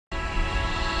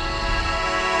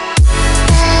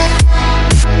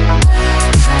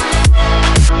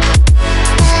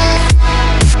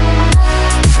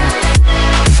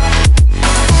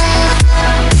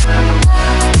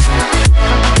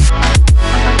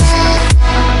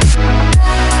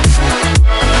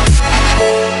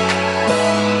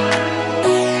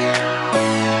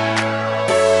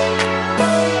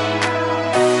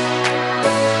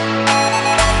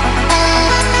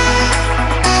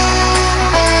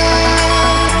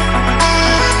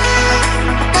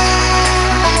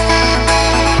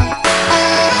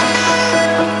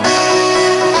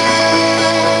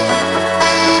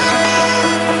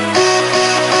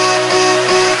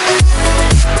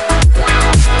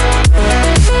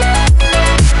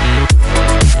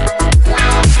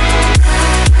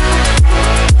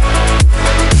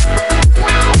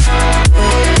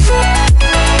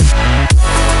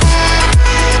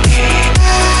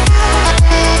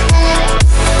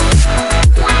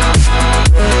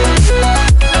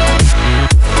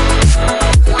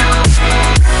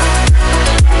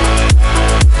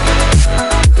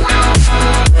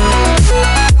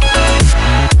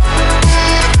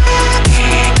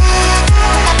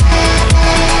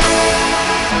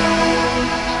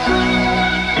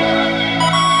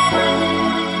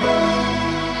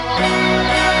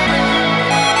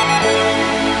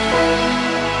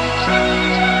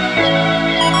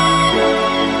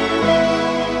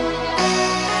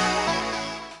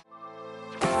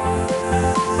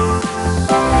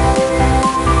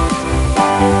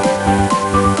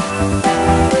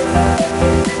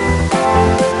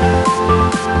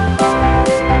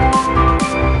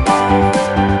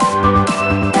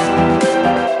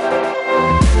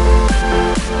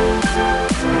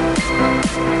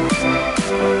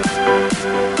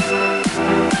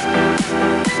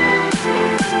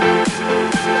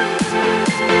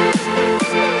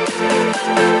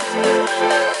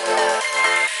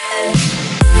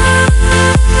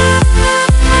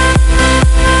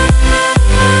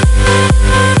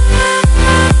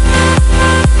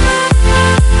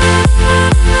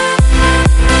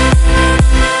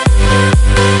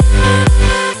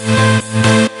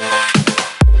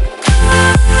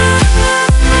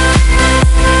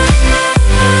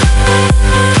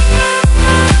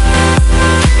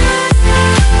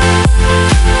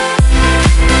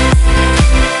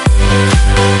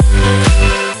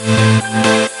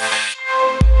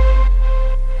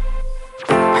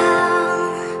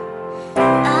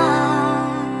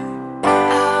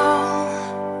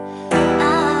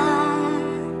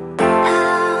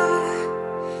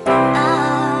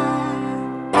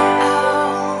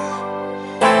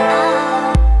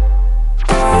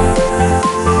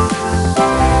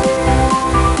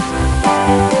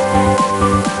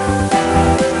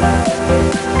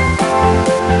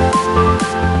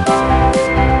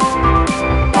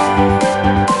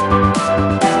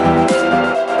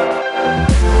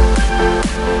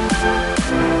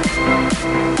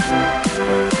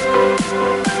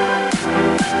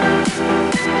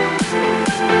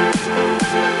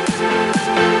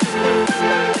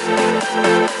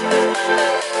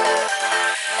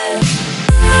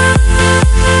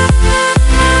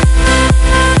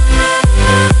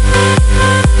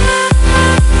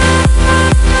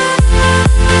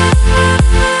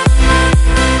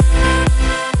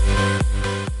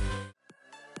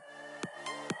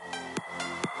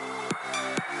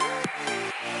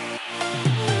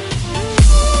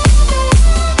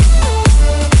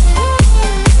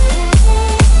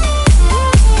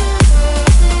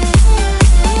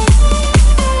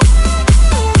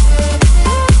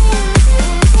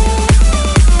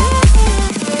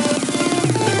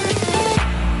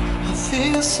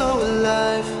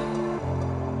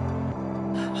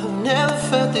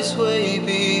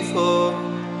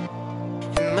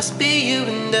must be you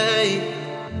and I.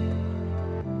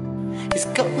 It's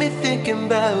got me thinking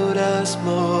about us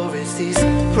more. It's these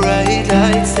bright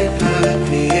lights, they put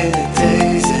me in a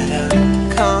daze, and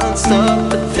I can't stop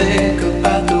but think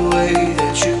about the way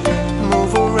that you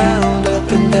move around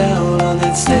up and down on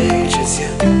that stage. It's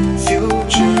your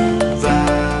future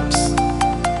vibes.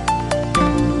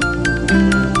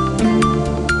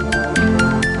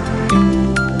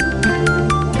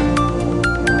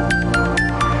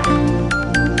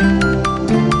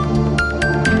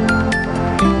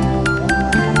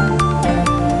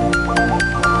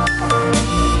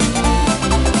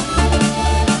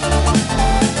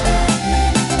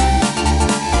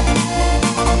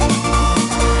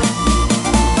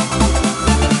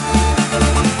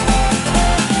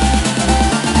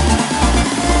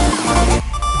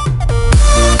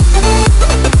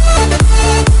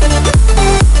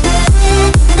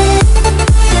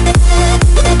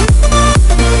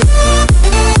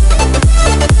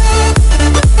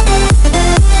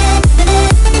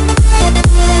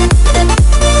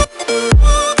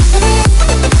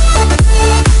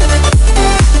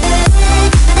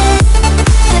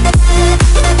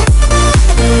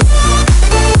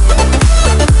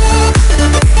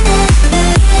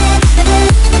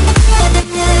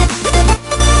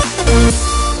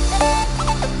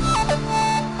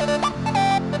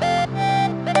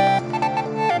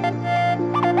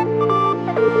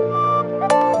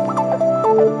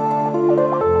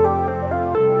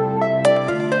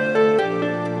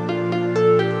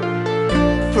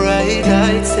 Bright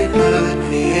lights, they put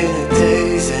me in a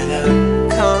daze, and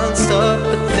I can't stop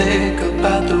but think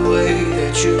about the way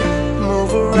that you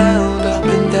move around up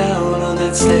and down on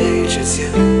that stage.